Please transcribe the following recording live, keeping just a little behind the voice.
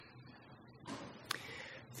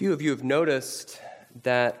Few of you have noticed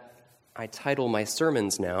that I title my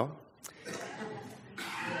sermons now.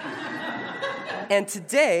 And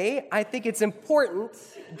today, I think it's important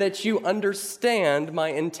that you understand my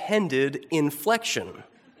intended inflection.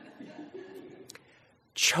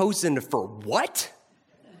 Chosen for what?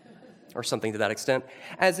 Or something to that extent.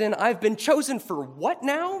 As in, I've been chosen for what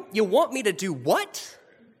now? You want me to do what?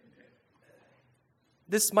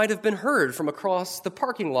 This might have been heard from across the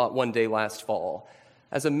parking lot one day last fall,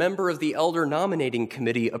 as a member of the elder nominating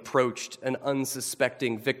committee approached an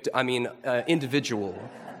unsuspecting individual.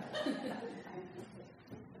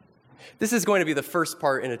 This is going to be the first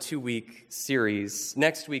part in a 2-week series.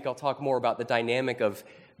 Next week, I'll talk more about the dynamic of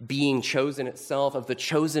being chosen itself, of the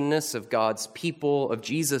chosenness of God's people, of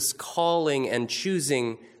Jesus calling and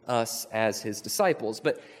choosing us as his disciples.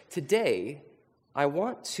 But today, I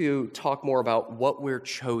want to talk more about what we're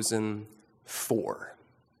chosen for.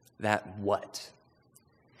 That what?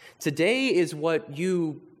 Today is what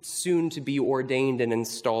you soon-to-be ordained and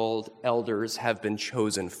installed elders have been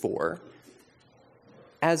chosen for,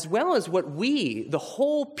 as well as what we, the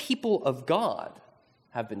whole people of God,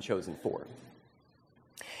 have been chosen for.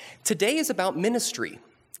 Today is about ministry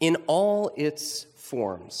in all its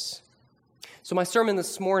forms. So my sermon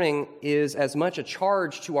this morning is as much a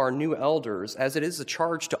charge to our new elders as it is a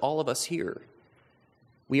charge to all of us here.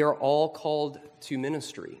 We are all called to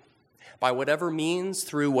ministry. By whatever means,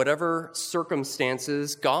 through whatever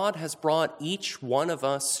circumstances, God has brought each one of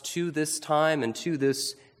us to this time and to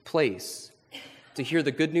this place to hear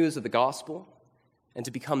the good news of the gospel and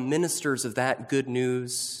to become ministers of that good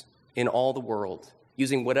news in all the world,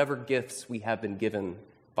 using whatever gifts we have been given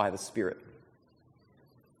by the Spirit.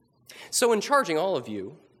 So in charging all of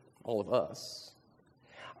you, all of us,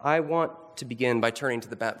 I want to begin by turning to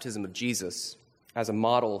the baptism of Jesus as a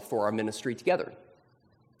model for our ministry together.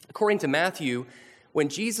 According to Matthew, when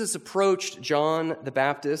Jesus approached John the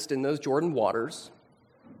Baptist in those Jordan waters,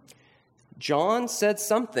 John said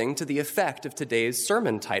something to the effect of today's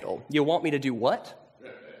sermon title. You want me to do what?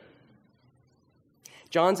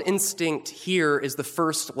 John's instinct here is the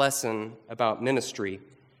first lesson about ministry.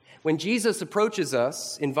 When Jesus approaches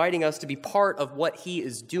us, inviting us to be part of what he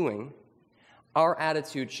is doing, our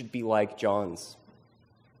attitude should be like John's.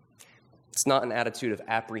 It's not an attitude of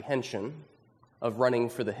apprehension, of running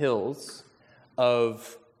for the hills,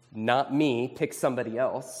 of not me, pick somebody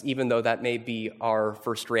else, even though that may be our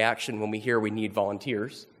first reaction when we hear we need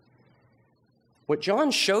volunteers. What John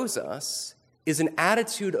shows us is an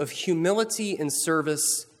attitude of humility and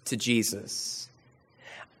service to Jesus.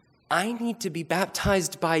 I need to be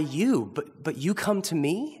baptized by you, but you come to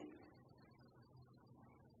me?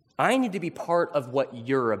 I need to be part of what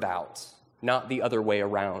you're about, not the other way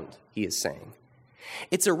around, he is saying.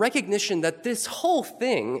 It's a recognition that this whole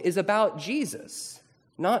thing is about Jesus,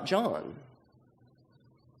 not John.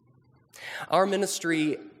 Our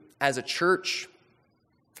ministry as a church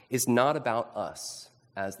is not about us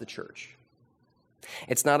as the church.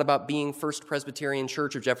 It's not about being First Presbyterian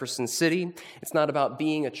Church of Jefferson City. It's not about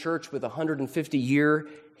being a church with a 150-year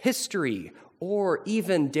history, or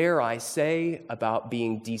even, dare I say, about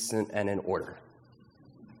being decent and in order.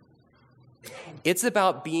 It's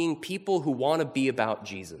about being people who want to be about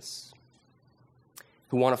Jesus,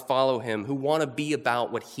 who want to follow him, who want to be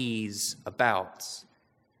about what he's about.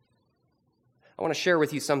 I want to share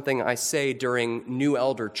with you something I say during new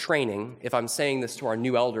elder training. If I'm saying this to our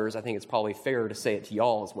new elders, I think it's probably fair to say it to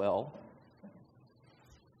y'all as well.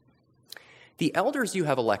 The elders you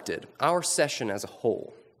have elected, our session as a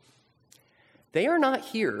whole, they are not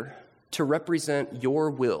here to represent your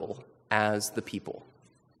will as the people.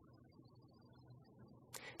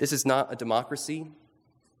 This is not a democracy.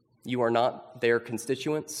 You are not their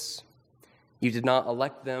constituents. You did not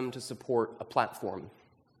elect them to support a platform.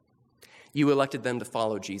 You elected them to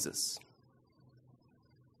follow Jesus.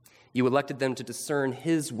 You elected them to discern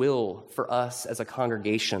his will for us as a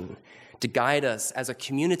congregation, to guide us as a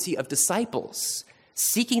community of disciples,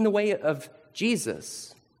 seeking the way of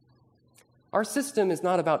Jesus. Our system is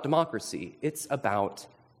not about democracy. It's about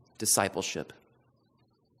discipleship.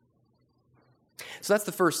 So that's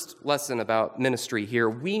the first lesson about ministry here.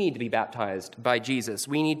 We need to be baptized by Jesus.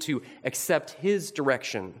 We need to accept his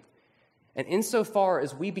direction. And insofar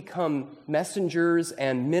as we become messengers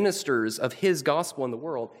and ministers of his gospel in the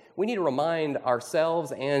world, we need to remind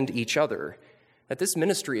ourselves and each other that this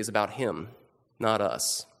ministry is about him, not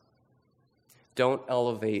us. Don't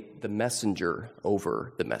elevate the messenger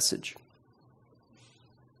over the message.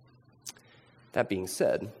 That being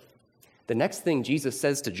said, the next thing Jesus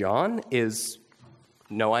says to John is,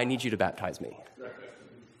 no, I need you to baptize me.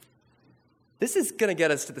 This is going to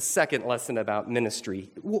get us to the second lesson about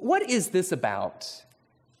ministry. What is this about?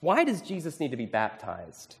 Why does Jesus need to be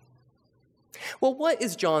baptized? Well, what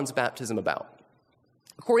is John's baptism about?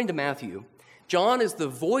 According to Matthew, John is the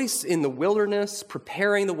voice in the wilderness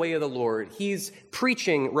preparing the way of the Lord. He's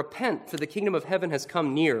preaching, repent, for the kingdom of heaven has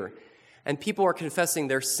come near. And people are confessing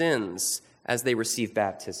their sins as they receive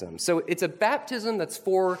baptism. So it's a baptism that's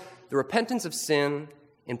for the repentance of sin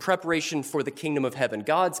in preparation for the kingdom of heaven,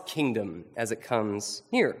 God's kingdom as it comes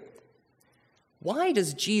near. Why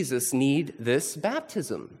does Jesus need this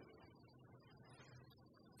baptism?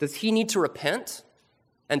 Does he need to repent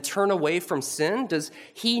and turn away from sin? Does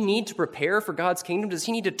he need to prepare for God's kingdom? Does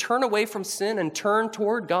he need to turn away from sin and turn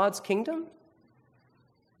toward God's kingdom?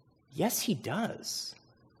 Yes, he does.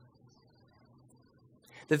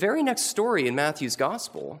 The very next story in Matthew's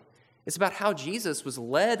gospel is about how Jesus was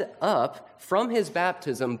led up from his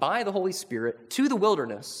baptism by the Holy Spirit to the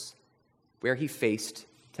wilderness where he faced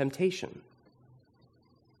temptation.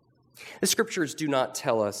 The scriptures do not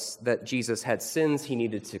tell us that Jesus had sins he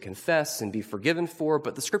needed to confess and be forgiven for,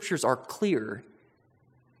 but the scriptures are clear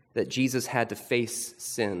that Jesus had to face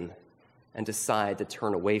sin and decide to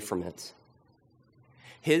turn away from it.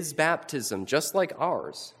 His baptism, just like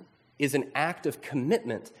ours, is an act of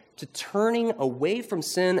commitment to turning away from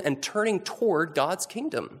sin and turning toward God's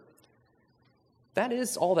kingdom. That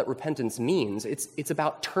is all that repentance means. It's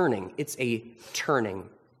about turning. It's a turning.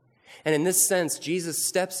 And in this sense, Jesus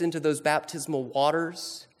steps into those baptismal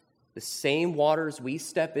waters, the same waters we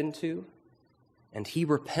step into, and he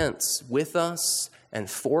repents with us and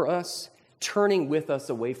for us, turning with us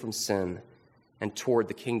away from sin and toward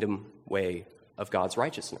the kingdom way of God's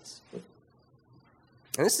righteousness.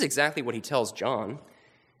 And this is exactly what he tells John.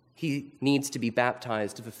 He needs to be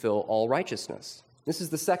baptized to fulfill all righteousness. This is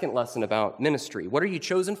the second lesson about ministry. What are you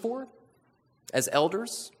chosen for? As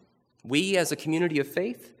elders, we as a community of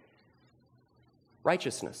faith,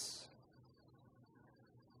 righteousness.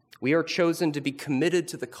 We are chosen to be committed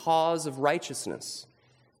to the cause of righteousness,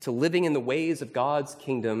 to living in the ways of God's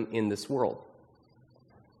kingdom in this world.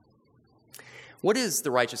 What is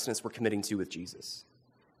the righteousness we're committing to with Jesus?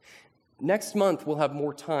 Next month, we'll have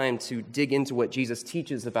more time to dig into what Jesus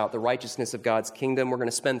teaches about the righteousness of God's kingdom. We're going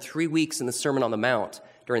to spend 3 weeks in the Sermon on the Mount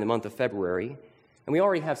during the month of February. And we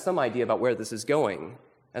already have some idea about where this is going,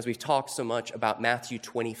 as we've talked so much about Matthew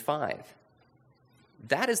 25.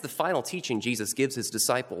 That is the final teaching Jesus gives his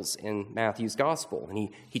disciples in Matthew's gospel. And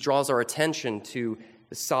he draws our attention to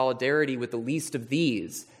the solidarity with the least of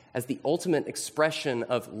these as the ultimate expression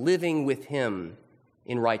of living with him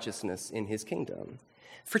in righteousness in his kingdom.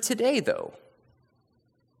 For today, though,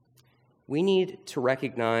 we need to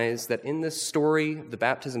recognize that in this story, the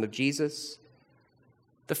baptism of Jesus,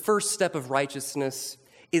 the first step of righteousness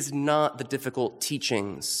is not the difficult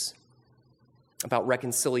teachings about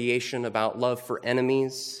reconciliation, about love for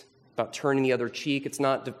enemies, about turning the other cheek. It's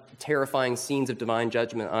not terrifying scenes of divine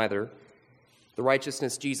judgment either. The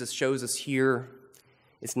righteousness Jesus shows us here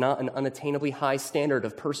is not an unattainably high standard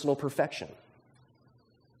of personal perfection.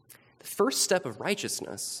 The first step of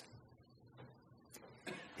righteousness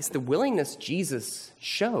is the willingness Jesus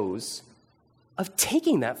shows of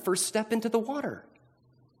taking that first step into the water,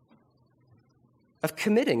 of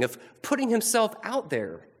committing, of putting himself out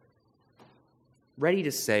there, ready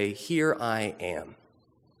to say, "Here I am.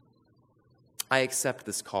 I accept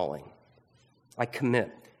this calling. I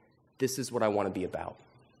commit. This is what I want to be about."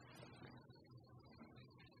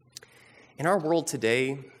 In our world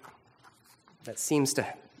today, that seems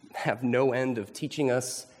to have no end of teaching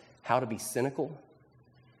us how to be cynical,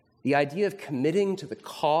 the idea of committing to the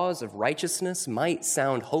cause of righteousness might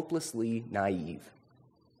sound hopelessly naive.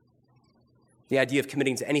 The idea of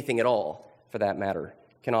committing to anything at all, for that matter,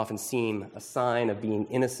 can often seem a sign of being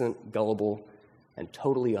innocent, gullible, and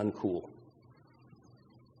totally uncool.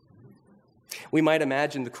 We might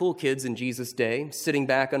imagine the cool kids in Jesus' day sitting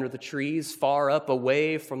back under the trees, far up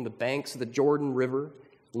away from the banks of the Jordan River,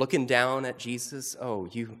 looking down at Jesus. "Oh,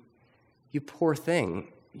 you poor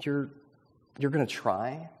thing. You're going to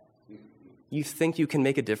try? You think you can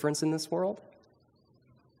make a difference in this world?"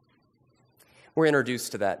 We're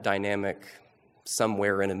introduced to that dynamic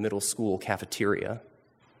somewhere in a middle school cafeteria,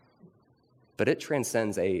 but it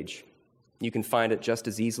transcends age. You can find it just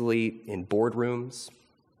as easily in boardrooms,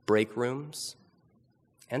 break rooms,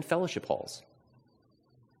 and fellowship halls.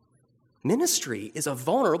 Ministry is a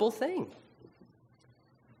vulnerable thing.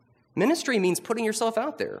 Ministry means putting yourself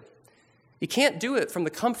out there. You can't do it from the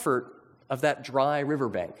comfort of that dry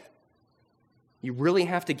riverbank. You really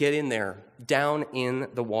have to get in there, down in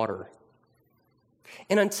the water.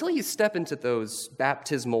 And until you step into those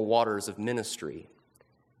baptismal waters of ministry,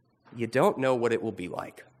 you don't know what it will be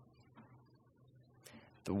like.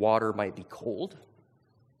 The water might be cold.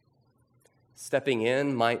 Stepping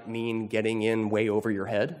in might mean getting in way over your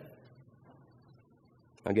head.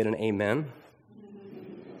 I'll get an amen.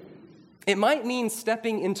 It might mean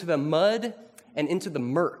stepping into the mud and into the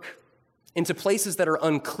murk, into places that are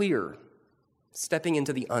unclear, stepping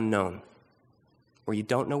into the unknown, where you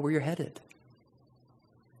don't know where you're headed.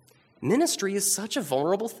 Ministry is such a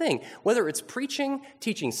vulnerable thing, whether it's preaching,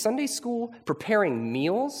 teaching Sunday school, preparing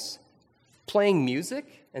meals, playing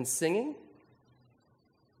music and singing,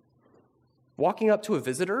 walking up to a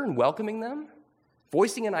visitor and welcoming them,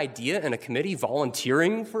 voicing an idea in a committee,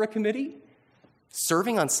 volunteering for a committee,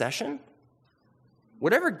 serving on session.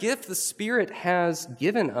 Whatever gift the Spirit has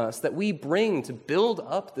given us that we bring to build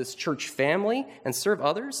up this church family and serve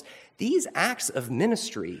others, these acts of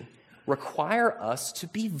ministry require us to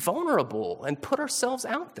be vulnerable and put ourselves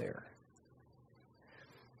out there.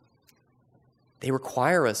 They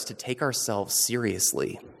require us to take ourselves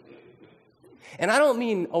seriously. And I don't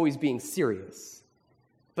mean always being serious,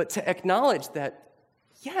 but to acknowledge that,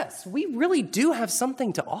 yes, we really do have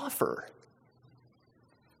something to offer.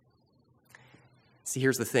 See,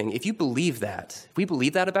 here's the thing. If we believe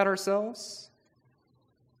that about ourselves,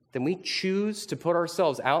 then we choose to put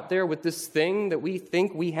ourselves out there with this thing that we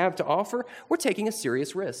think we have to offer, we're taking a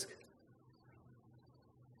serious risk.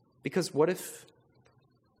 Because what if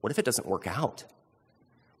it doesn't work out?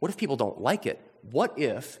 What if people don't like it? What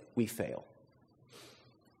if we fail?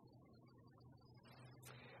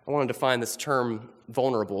 I want to define this term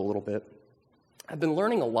vulnerable a little bit. I've been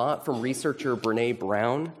learning a lot from researcher Brené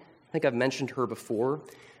Brown. I think I've mentioned her before.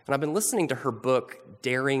 And I've been listening to her book,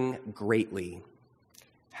 Daring Greatly,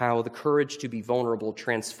 How the Courage to be Vulnerable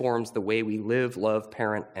Transforms the Way We Live, Love,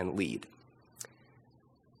 Parent, and Lead.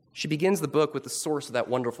 She begins the book with the source of that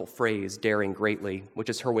wonderful phrase, daring greatly, which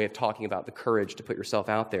is her way of talking about the courage to put yourself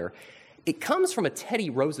out there. It comes from a Teddy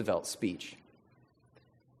Roosevelt speech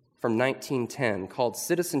from 1910 called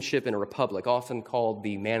Citizenship in a Republic, often called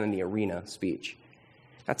the Man in the Arena speech.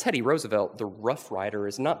 Now, Teddy Roosevelt, the Rough Rider,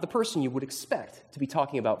 is not the person you would expect to be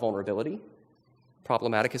talking about vulnerability.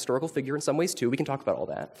 Problematic historical figure in some ways, too. We can talk about all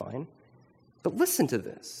that, fine. But listen to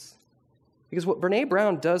this. Because what Brené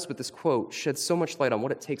Brown does with this quote sheds so much light on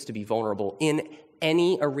what it takes to be vulnerable in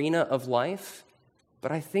any arena of life,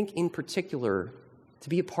 but I think in particular to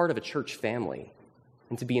be a part of a church family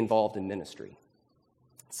and to be involved in ministry.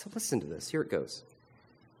 So listen to this. Here it goes.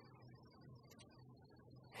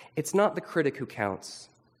 It's not the critic who counts,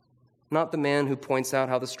 not the man who points out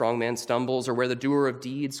how the strong man stumbles or where the doer of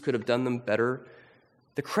deeds could have done them better.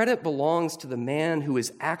 The credit belongs to the man who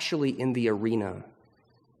is actually in the arena,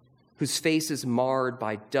 whose face is marred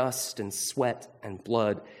by dust and sweat and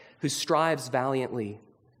blood, who strives valiantly,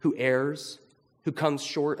 who errs, who comes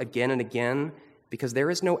short again and again, because there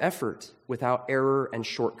is no effort without error and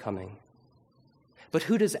shortcoming. But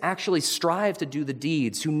who does actually strive to do the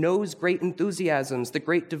deeds, who knows great enthusiasms, the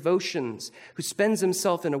great devotions, who spends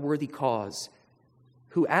himself in a worthy cause,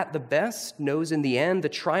 who at the best knows in the end the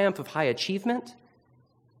triumph of high achievement,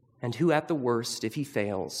 and who at the worst, if he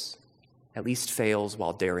fails, at least fails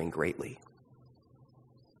while daring greatly.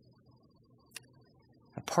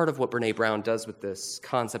 A part of what Brené Brown does with this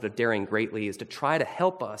concept of daring greatly is to try to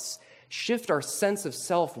help us shift our sense of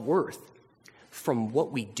self-worth from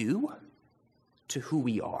what we do to who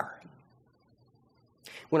we are.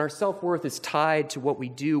 When our self-worth is tied to what we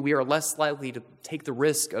do, we are less likely to take the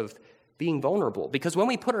risk of being vulnerable, because when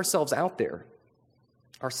we put ourselves out there,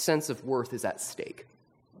 our sense of worth is at stake.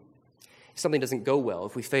 If something doesn't go well,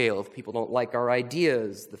 if we fail, if people don't like our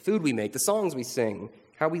ideas, the food we make, the songs we sing,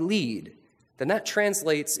 how we lead, then that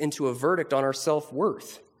translates into a verdict on our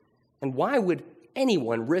self-worth. And why would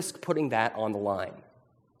anyone risk putting that on the line?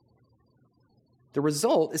 The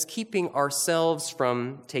result is keeping ourselves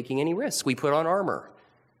from taking any risk. We put on armor.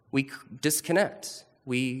 We disconnect.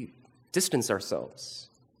 We distance ourselves.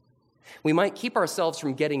 We might keep ourselves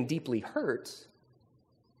from getting deeply hurt,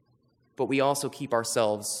 but we also keep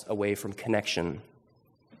ourselves away from connection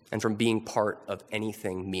and from being part of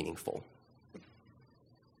anything meaningful.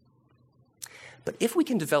 But if we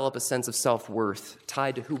can develop a sense of self-worth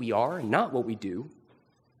tied to who we are and not what we do,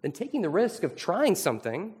 then taking the risk of trying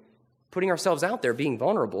something, putting ourselves out there, being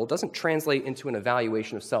vulnerable, doesn't translate into an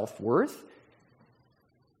evaluation of self-worth.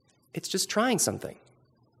 It's just trying something.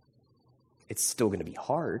 It's still going to be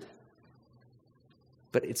hard,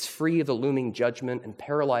 but it's free of the looming judgment and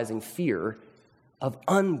paralyzing fear of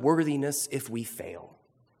unworthiness if we fail.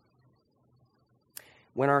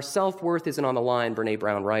 When our self-worth isn't on the line, Brené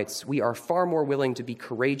Brown writes, we are far more willing to be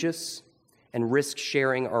courageous and risk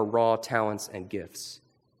sharing our raw talents and gifts.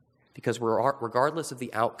 because regardless of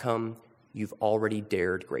the outcome, you've already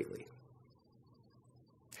dared greatly.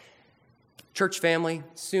 Church family,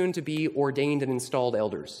 soon to be ordained and installed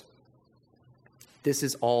elders, this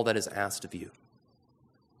is all that is asked of you.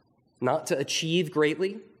 Not to achieve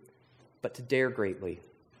greatly, but to dare greatly.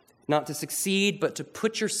 Not to succeed, but to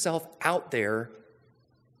put yourself out there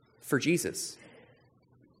for Jesus.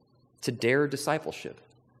 To dare discipleship.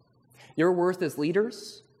 Your worth as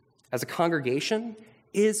leaders, as a congregation,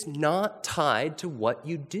 is not tied to what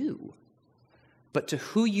you do, but to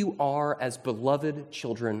who you are as beloved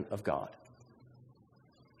children of God.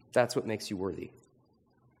 That's what makes you worthy.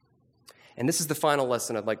 And this is the final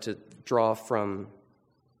lesson I'd like to draw from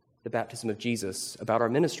the baptism of Jesus about our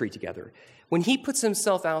ministry together. When he puts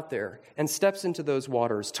himself out there and steps into those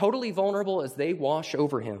waters, totally vulnerable as they wash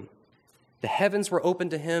over him, the heavens were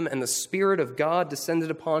opened to him and the Spirit of God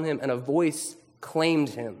descended upon him and a voice claimed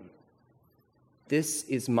him. This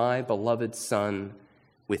is my beloved Son.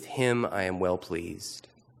 With him I am well pleased.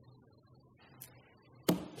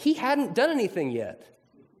 He hadn't done anything yet.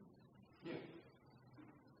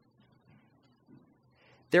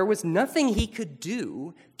 There was nothing he could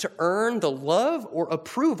do to earn the love or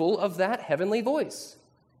approval of that heavenly voice.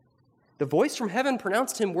 The voice from heaven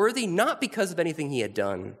pronounced him worthy not because of anything he had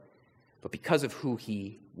done, but because of who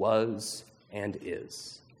he was and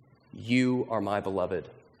is. You are my beloved.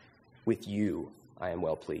 With you I am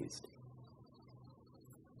well pleased.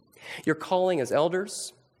 Your calling as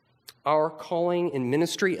elders, our calling in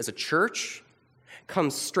ministry as a church,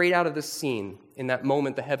 comes straight out of this scene in that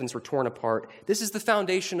moment the heavens were torn apart. This is the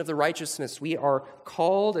foundation of the righteousness we are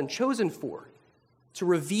called and chosen for, to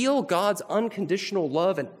reveal God's unconditional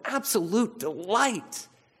love and absolute delight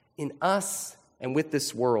in us and with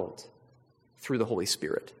this world through the Holy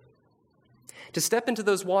Spirit. To step into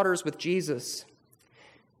those waters with Jesus,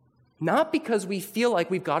 not because we feel like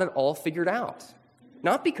we've got it all figured out,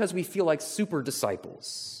 not because we feel like super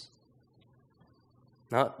disciples,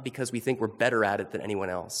 not because we think we're better at it than anyone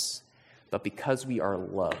else, but because we are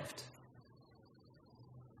loved,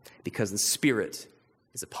 because the Spirit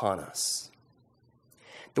is upon us.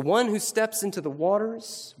 The one who steps into the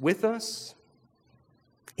waters with us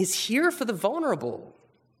is here for the vulnerable,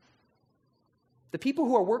 the people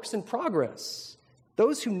who are works in progress,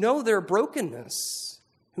 those who know their brokenness,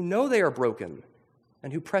 who know they are broken,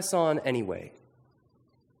 and who press on anyway.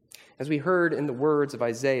 As we heard in the words of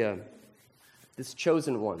Isaiah, this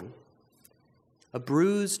chosen one, a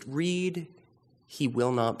bruised reed he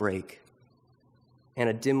will not break, and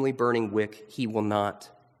a dimly burning wick he will not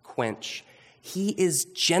quench. He is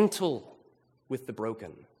gentle with the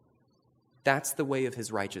broken. That's the way of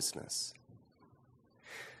his righteousness.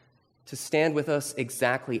 To stand with us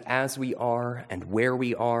exactly as we are and where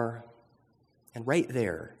we are, and right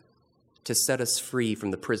there to set us free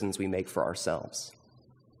from the prisons we make for ourselves.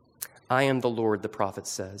 I am the Lord, the prophet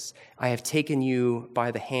says. I have taken you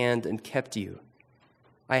by the hand and kept you.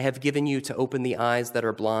 I have given you to open the eyes that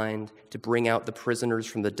are blind, to bring out the prisoners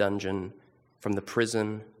from the dungeon, from the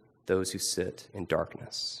prison, those who sit in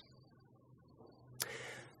darkness.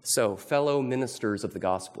 So, fellow ministers of the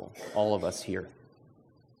gospel, all of us here,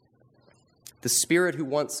 the Spirit who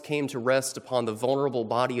once came to rest upon the vulnerable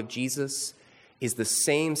body of Jesus is the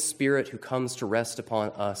same Spirit who comes to rest upon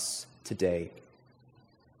us today.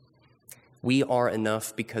 We are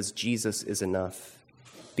enough because Jesus is enough,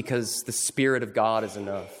 because the Spirit of God is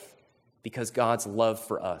enough, because God's love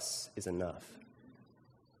for us is enough.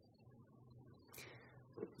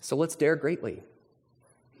 So let's dare greatly.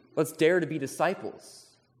 Let's dare to be disciples.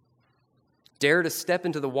 Dare to step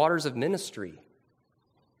into the waters of ministry.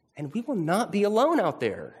 And we will not be alone out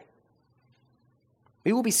there.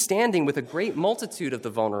 We will be standing with a great multitude of the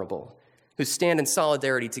vulnerable who stand in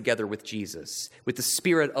solidarity together with Jesus, with the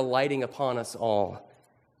Spirit alighting upon us all,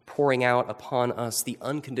 pouring out upon us the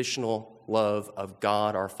unconditional love of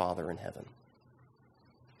God our Father in heaven.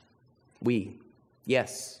 We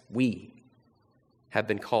have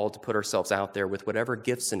been called to put ourselves out there with whatever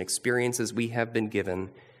gifts and experiences we have been given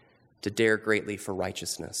to dare greatly for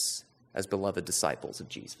righteousness as beloved disciples of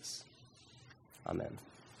Jesus. Amen.